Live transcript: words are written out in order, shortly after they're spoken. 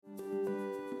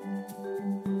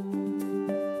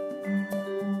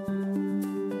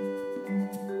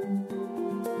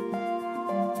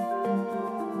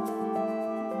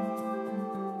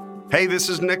Hey, this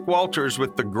is Nick Walters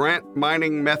with the Grant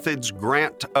Mining Methods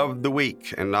Grant of the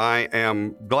Week, and I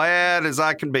am glad as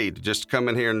I can be to just come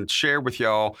in here and share with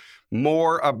y'all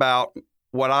more about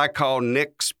what I call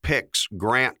Nick's Picks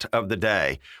Grant of the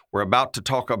Day. We're about to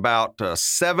talk about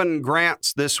 7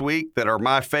 grants this week that are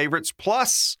my favorites,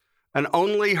 plus an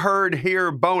Only Heard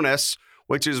Here bonus,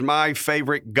 which is my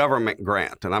favorite government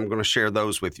grant, and I'm going to share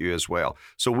those with you as well.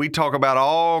 So we talk about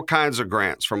all kinds of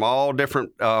grants from all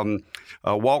different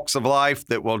walks of life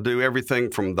that will do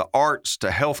everything from the arts to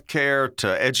healthcare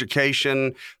to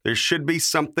education. There should be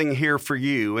something here for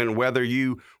you, and whether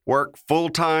you work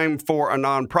full-time for a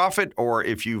nonprofit, or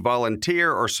if you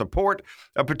volunteer or support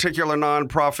a particular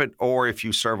nonprofit, or if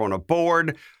you serve on a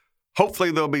board,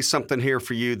 hopefully there'll be something here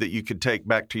for you that you could take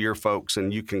back to your folks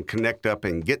and you can connect up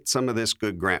and get some of this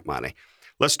good grant money.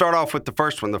 Let's start off with the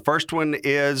first one. The first one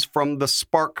is from the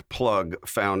Sparkplug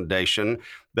Foundation.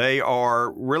 They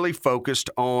are really focused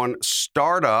on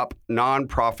startup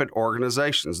nonprofit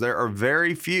organizations. There are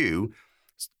very few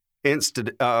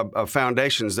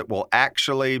foundations that will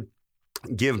actually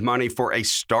give money for a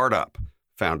startup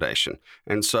foundation.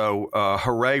 And so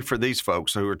hooray for these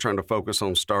folks who are trying to focus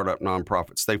on startup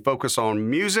nonprofits. They focus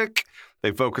on music, they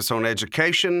focus on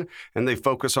education, and they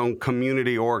focus on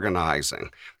community organizing.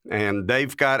 And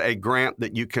they've got a grant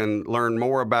that you can learn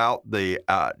more about. The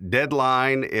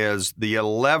deadline is the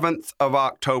 11th of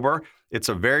October. It's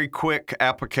a very quick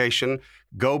application.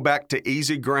 Go back to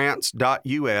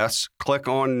easygrants.us, click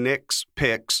on Nick's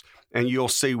Picks, and you'll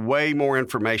see way more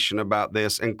information about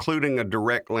this, including a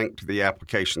direct link to the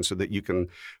application so that you can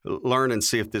learn and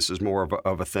see if this is more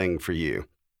of a thing for you.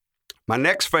 My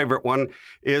next favorite one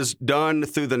is done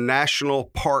through the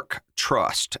National Park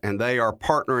Trust, and they are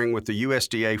partnering with the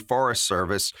USDA Forest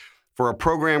Service for a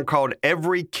program called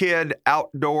Every Kid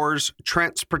Outdoors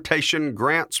Transportation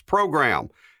Grants Program,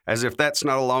 as if that's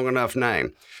not a long enough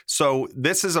name. So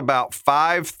this is about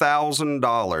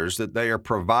 $5,000 that they are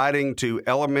providing to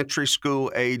elementary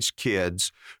school age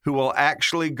kids who will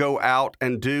actually go out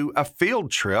and do a field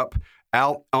trip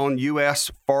out on U.S.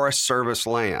 Forest Service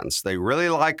lands. They really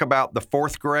like about the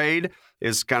 4th grade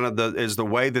is kind of the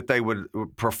way that they would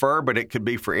prefer, but it could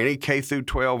be for any K through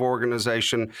 12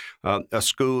 organization, a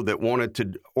school that wanted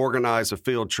to organize a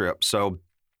field trip. So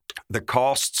the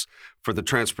costs for the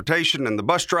transportation and the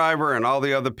bus driver and all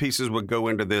the other pieces would go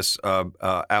into this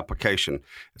application.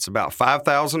 It's about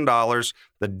 $5,000.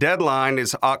 The deadline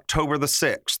is October the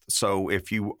 6th. So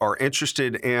if you are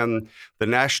interested in the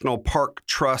National Park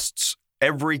Trust's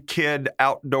Every Kid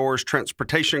Outdoors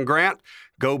Transportation Grant,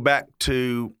 go back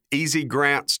to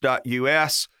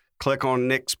easygrants.us, click on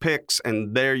Nick's Picks,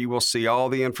 and there you will see all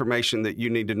the information that you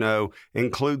need to know,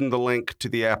 including the link to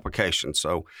the application.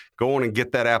 So go on and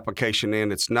get that application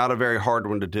in. It's not a very hard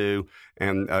one to do,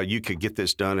 and you could get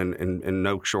this done in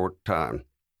no short time.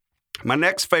 My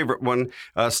next favorite one,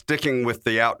 sticking with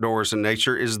the outdoors and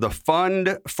nature, is the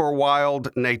Fund for Wild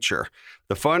Nature.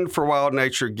 The Fund for Wild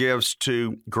Nature gives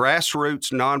to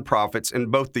grassroots nonprofits in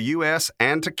both the U.S.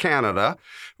 and to Canada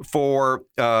for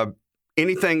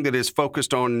anything that is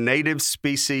focused on native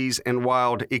species and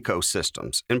wild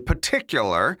ecosystems. In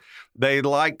particular, they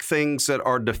like things that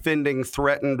are defending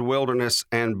threatened wilderness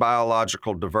and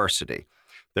biological diversity.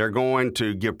 They're going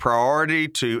to give priority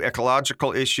to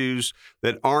ecological issues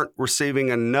that aren't receiving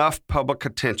enough public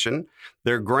attention.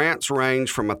 Their grants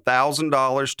range from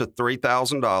 $1,000 to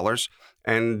 $3,000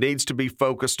 and needs to be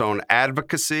focused on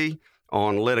advocacy,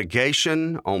 on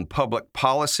litigation, on public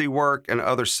policy work, and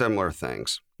other similar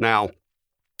things. Now,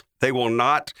 they will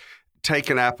not take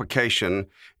an application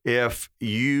if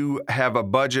you have a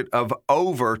budget of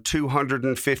over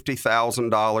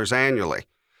 $250,000 annually.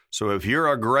 So if you're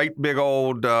a great big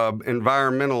old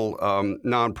environmental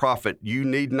nonprofit, you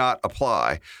need not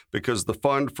apply because the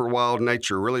Fund for Wild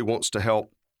Nature really wants to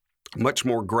help much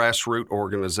more grassroots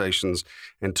organizations,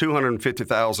 and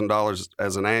 $250,000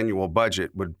 as an annual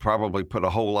budget would probably put a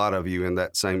whole lot of you in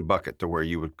that same bucket to where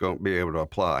you would be able to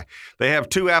apply. They have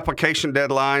 2 application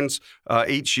deadlines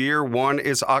each year. One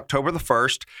is October the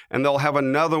 1st, and they'll have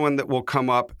another one that will come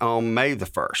up on May the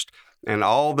 1st. And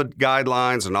all the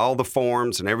guidelines and all the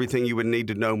forms and everything you would need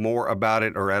to know more about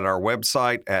it are at our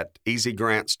website at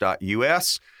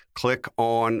easygrants.us. Click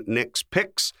on Nick's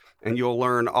Picks, and you'll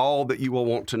learn all that you will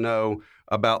want to know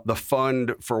about the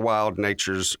Fund for Wild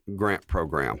Nature's grant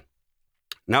program.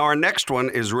 Now, our next one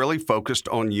is really focused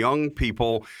on young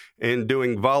people in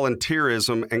doing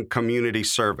volunteerism and community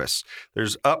service.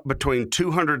 There's up between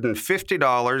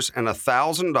 $250 and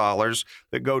 $1,000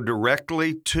 that go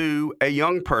directly to a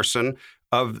young person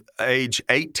of age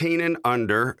 18 and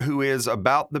under who is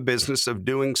about the business of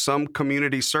doing some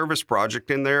community service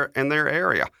project in their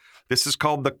area. This is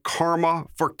called the Karma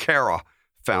for Kara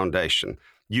Foundation.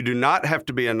 You do not have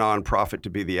to be a nonprofit to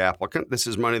be the applicant. This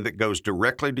is money that goes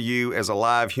directly to you as a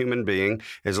live human being,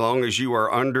 as long as you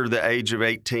are under the age of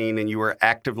 18 and you are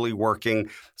actively working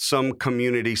some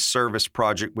community service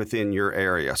project within your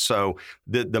area. So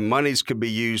the monies could be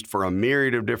used for a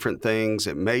myriad of different things.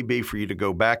 It may be for you to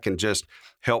go back and just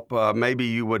help. Maybe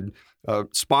you would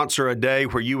sponsor a day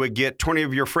where you would get 20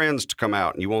 of your friends to come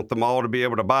out and you want them all to be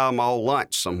able to buy them all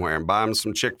lunch somewhere and buy them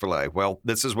some Chick-fil-A. Well,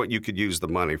 this is what you could use the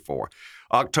money for.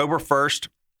 October 1st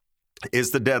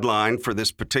is the deadline for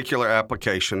this particular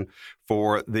application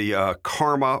for the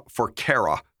Karma for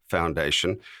Kara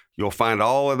Foundation. You'll find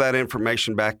all of that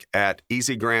information back at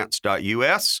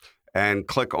easygrants.us and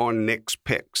click on Nick's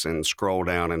Picks and scroll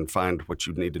down and find what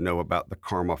you need to know about the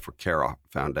Karma for Kara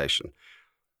Foundation.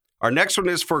 Our next one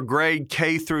is for grade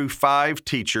K through 5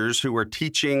 teachers who are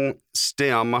teaching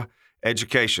STEM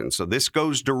education. So this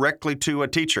goes directly to a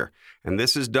teacher, and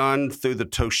this is done through the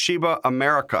Toshiba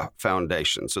America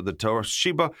Foundation. So the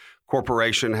Toshiba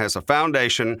Corporation has a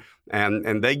foundation,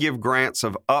 and they give grants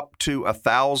of up to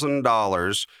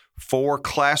 $1,000 for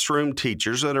classroom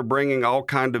teachers that are bringing all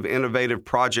kind of innovative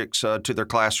projects to their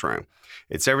classroom.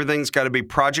 Everything's got to be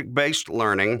project-based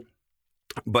learning,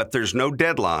 but there's no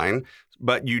deadline.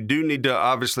 But you do need to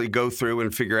obviously go through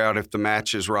and figure out if the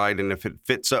match is right and if it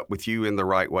fits up with you in the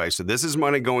right way. So this is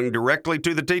money going directly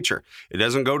to the teacher. It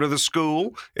doesn't go to the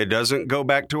school. It doesn't go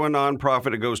back to a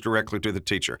nonprofit. It goes directly to the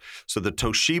teacher. So the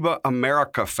Toshiba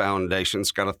America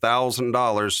Foundation's got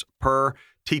 $1,000 per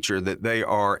teacher that they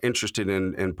are interested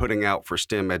in putting out for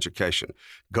STEM education.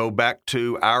 Go back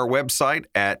to our website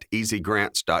at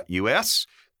easygrants.us.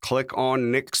 Click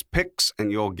on Nick's Picks,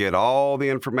 and you'll get all the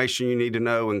information you need to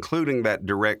know, including that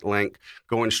direct link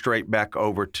going straight back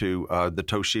over to the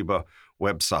Toshiba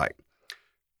website.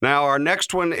 Now, our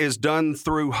next one is done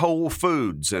through Whole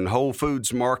Foods, and Whole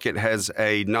Foods Market has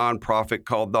a nonprofit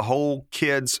called the Whole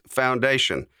Kids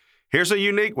Foundation. Here's a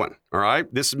unique one, all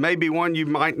right? This may be one you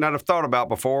might not have thought about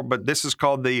before, but this is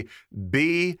called the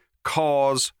Bee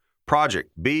Cause Project.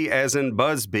 B as in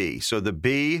Buzz Bee. So the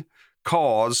Bee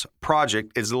Cause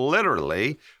Project is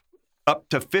literally up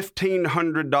to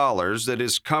 $1,500 that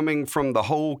is coming from the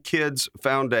Whole Kids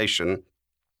Foundation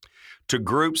to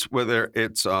groups, whether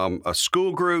it's a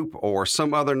school group or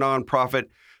some other nonprofit,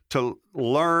 to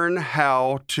learn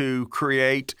how to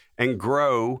create and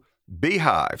grow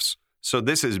beehives. So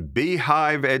this is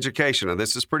beehive education, and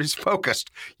this is pretty focused.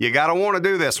 You got to want to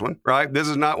do this one, right? This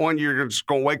is not one you're just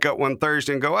going to wake up one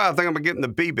Thursday and go, I think I'm going to get in the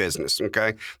bee business,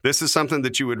 okay? This is something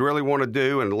that you would really want to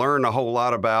do and learn a whole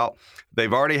lot about.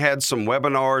 They've already had some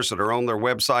webinars that are on their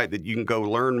website that you can go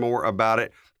learn more about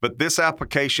it. But this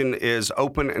application is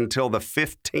open until the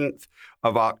 15th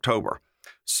of October.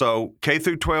 So K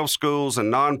through 12 schools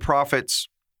and nonprofits,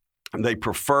 they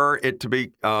prefer it to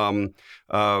be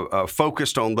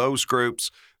focused on those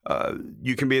groups.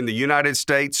 You can be in the United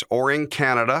States or in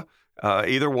Canada,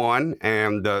 either one,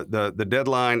 and the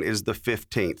deadline is the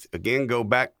 15th. Again, go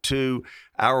back to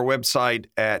our website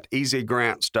at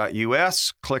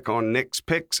easygrants.us, click on Nick's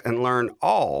Picks, and learn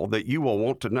all that you will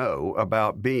want to know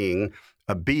about being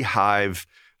a beehive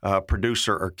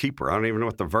producer or keeper. I don't even know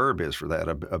what the verb is for that,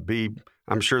 a bee.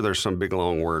 I'm sure there's some big,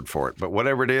 long word for it. But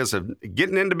whatever it is,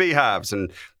 getting into beehives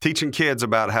and teaching kids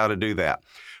about how to do that.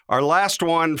 Our last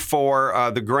one for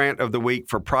the grant of the week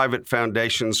for private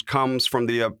foundations comes from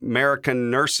the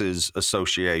American Nurses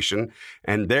Association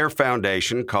and their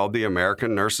foundation called the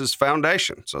American Nurses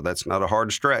Foundation. So that's not a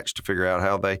hard stretch to figure out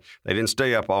how they didn't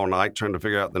stay up all night trying to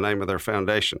figure out the name of their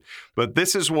foundation. But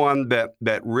this is one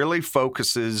that really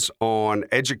focuses on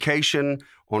education,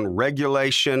 on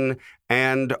regulation,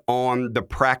 and on the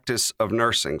practice of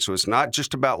nursing. So it's not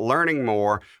just about learning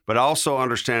more, but also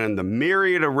understanding the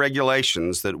myriad of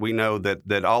regulations that we know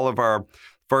that all of our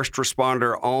first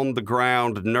responder on the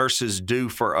ground nurses do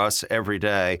for us every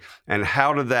day, and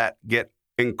how did that get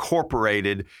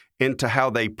incorporated into how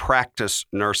they practice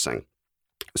nursing.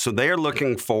 So they are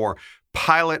looking for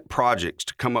pilot projects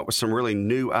to come up with some really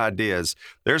new ideas.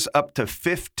 There's up to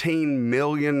 $15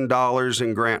 million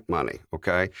in grant money,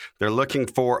 okay? They're looking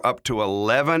for up to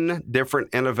 11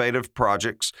 different innovative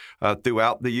projects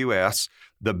throughout the U.S.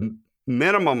 The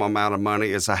minimum amount of money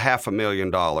is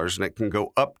 $500,000, and it can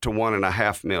go up to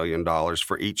 $1.5 million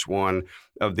for each one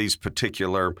of these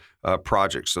particular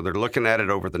projects. So they're looking at it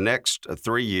over the next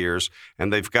 3 years,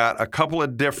 and they've got a couple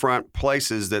of different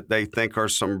places that they think are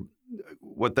some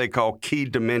what they call key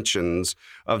dimensions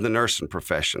of the nursing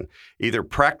profession, either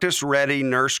practice-ready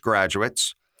nurse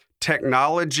graduates,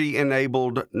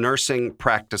 technology-enabled nursing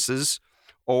practices,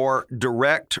 or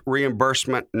direct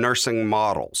reimbursement nursing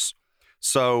models.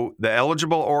 So the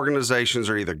eligible organizations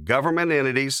are either government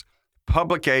entities,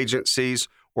 public agencies,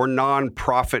 or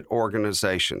nonprofit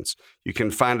organizations. You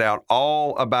can find out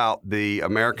all about the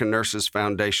American Nurses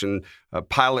Foundation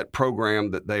pilot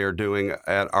program that they are doing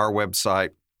at our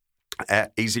website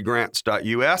at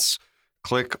easygrants.us.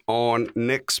 Click on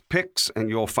Nick's Picks and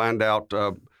you'll find out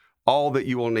all that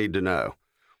you will need to know.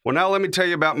 Well, now let me tell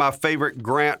you about my favorite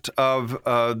grant of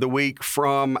the week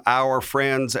from our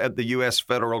friends at the U.S.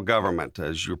 federal government.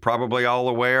 As you're probably all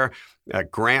aware,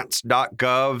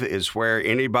 grants.gov is where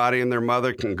anybody and their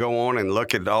mother can go on and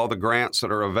look at all the grants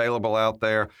that are available out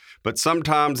there. But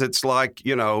sometimes it's like,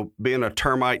 being a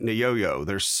termite in a yo-yo.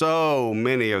 There's so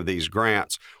many of these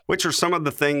grants, which are some of the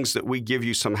things that we give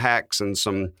you some hacks and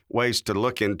some ways to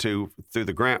look into through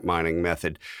the grant mining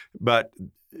method. But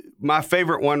my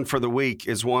favorite one for the week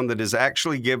is one that is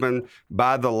actually given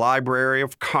by the Library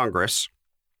of Congress.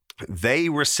 They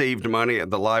received money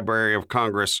at the Library of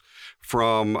Congress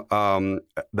from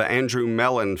the Andrew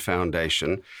Mellon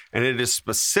Foundation, and it is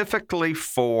specifically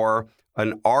for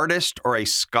an artist or a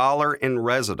scholar in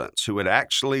residence who would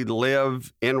actually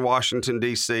live in Washington,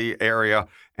 D.C. area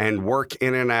and work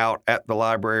in and out at the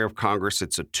Library of Congress.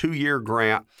 It's a 2-year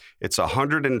grant. It's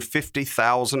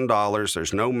 $150,000.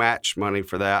 There's no match money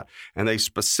for that. And they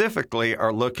specifically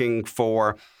are looking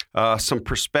for some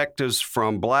perspectives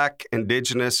from Black,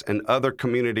 Indigenous, and other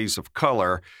communities of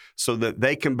color so that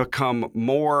they can become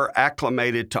more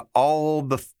acclimated to all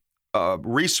the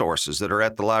resources that are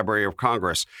at the Library of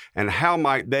Congress, and how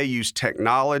might they use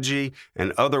technology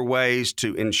and other ways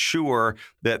to ensure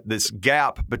that this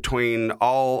gap between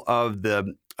all of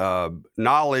the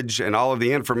knowledge and all of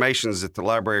the information at the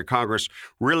Library of Congress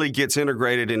really gets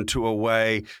integrated into a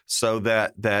way so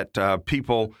that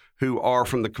people who are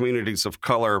from the communities of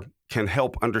color can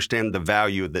help understand the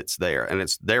value that's there. And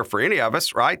it's there for any of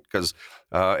us, right? Because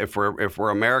if we're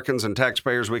Americans and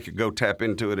taxpayers, we could go tap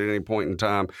into it at any point in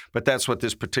time. But that's what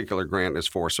this particular grant is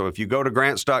for. So if you go to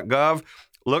grants.gov,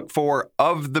 look for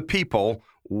Of the People,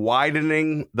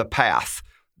 Widening the Path.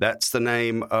 That's the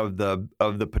name of the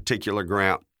particular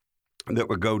grant that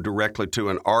would go directly to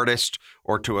an artist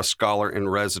or to a scholar in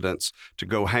residence to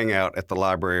go hang out at the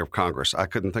Library of Congress. I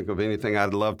couldn't think of anything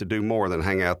I'd love to do more than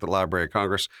hang out at the Library of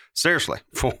Congress. Seriously,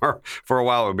 for a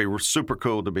while, it would be super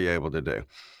cool to be able to do.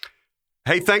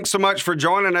 Hey, thanks so much for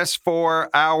joining us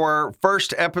for our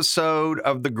first episode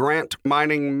of the Grant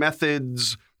Mining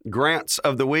Methods Grants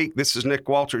of the Week. This is Nick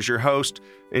Walters, your host.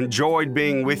 Enjoyed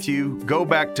being with you. Go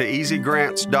back to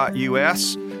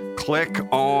easygrants.us. Click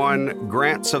on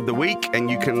Grants of the Week, and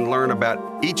you can learn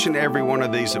about each and every one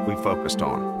of these that we focused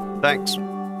on. Thanks.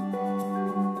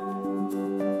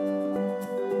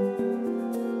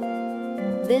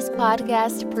 This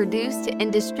podcast produced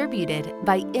and distributed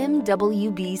by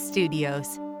MWB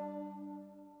Studios.